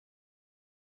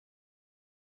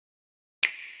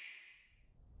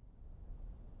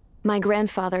My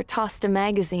grandfather tossed a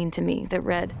magazine to me that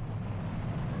read,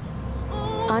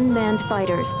 "Unmanned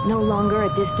fighters, no longer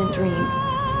a distant dream."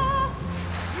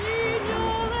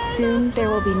 Soon, there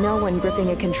will be no one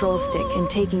gripping a control stick and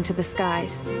taking to the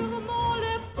skies.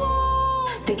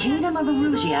 The Kingdom of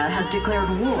Erugia has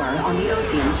declared war on the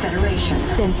Ocean Federation.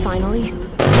 Then finally...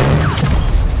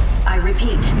 I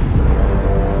repeat.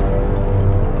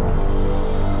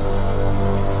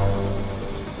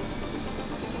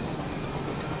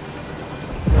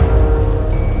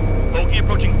 Bogey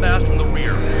approaching fast from the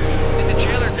rear. Did the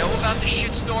jailer know about the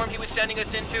shitstorm he was sending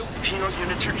us into? Penal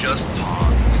units are just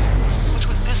pawns. What's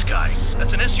with this guy?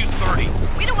 That's an SU-30.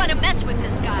 We don't want to mess with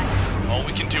this guy. All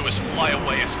we can do is fly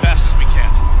away as fast as we can.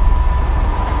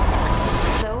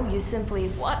 So you simply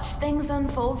watch things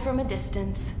unfold from a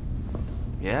distance.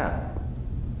 Yeah.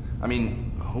 I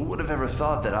mean, who would have ever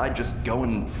thought that I'd just go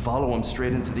and follow him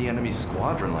straight into the enemy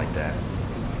squadron like that?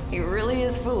 He really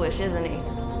is foolish, isn't he?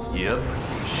 Yep,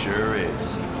 he sure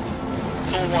is.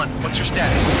 Soul 1, what's your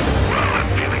status? Well, I'm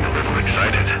feeling a little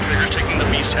excited. Trigger's taking the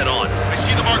beast head on. I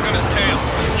see the mark on his tail.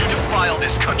 You defile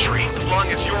this country. As long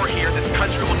as you're here, this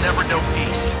country will never know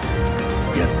peace.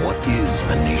 Yet what is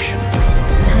a nation?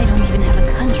 I don't even have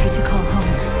a country to call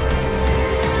home.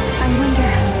 I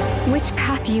wonder which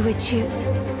path you would choose.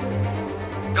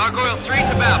 Gargoyle 3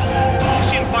 to battle.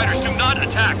 Ocean fighters do not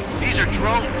attack. These are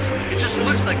drones. It just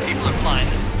looks like people are flying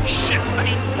them. Shit, I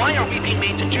mean, why are we being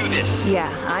made to do this?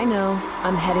 Yeah, I know.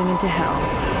 I'm heading into hell.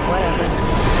 Whatever.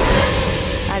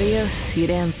 Adios, you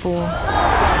damn fool.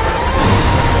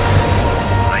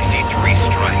 I see 3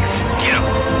 strikes. Get him.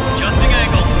 Adjusting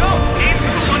angle. Go! Aim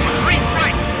for the one with 3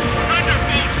 strikes.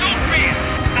 Thunderbolt, don't breathe.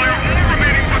 Fire all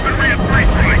remaining weaponry at 3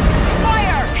 strikes.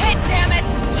 Fire! Hit, damn it!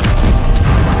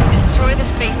 Destroy the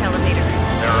space elevator.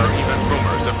 There are even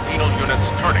rumors of penal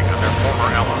units turning on their former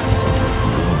allies.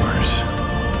 Rumors.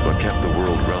 What kept the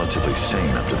world relatively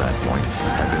sane up to that point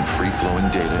had been free-flowing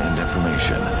data and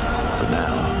information. But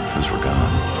now, those were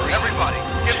gone. Everybody,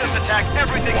 give this attack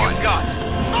everything you've got.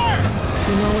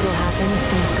 You know what'll happen if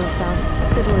things go south?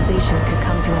 Civilization could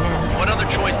come to an end. What other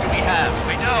choice do we have?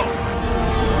 We know.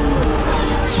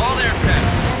 All there, Ted.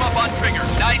 Form up on Trigger,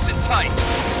 nice and tight.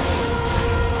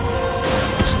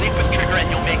 Stick with Trigger and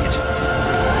you'll make it.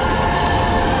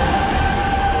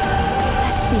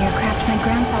 That's the aircraft my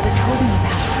grandfather told me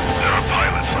about. There are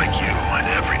pilots like you in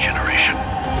every generation,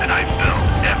 and I've built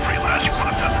every last one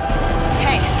of them.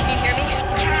 Hey, can you hear me?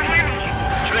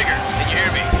 Trigger, can you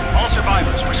hear me? All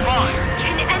survivors, respond.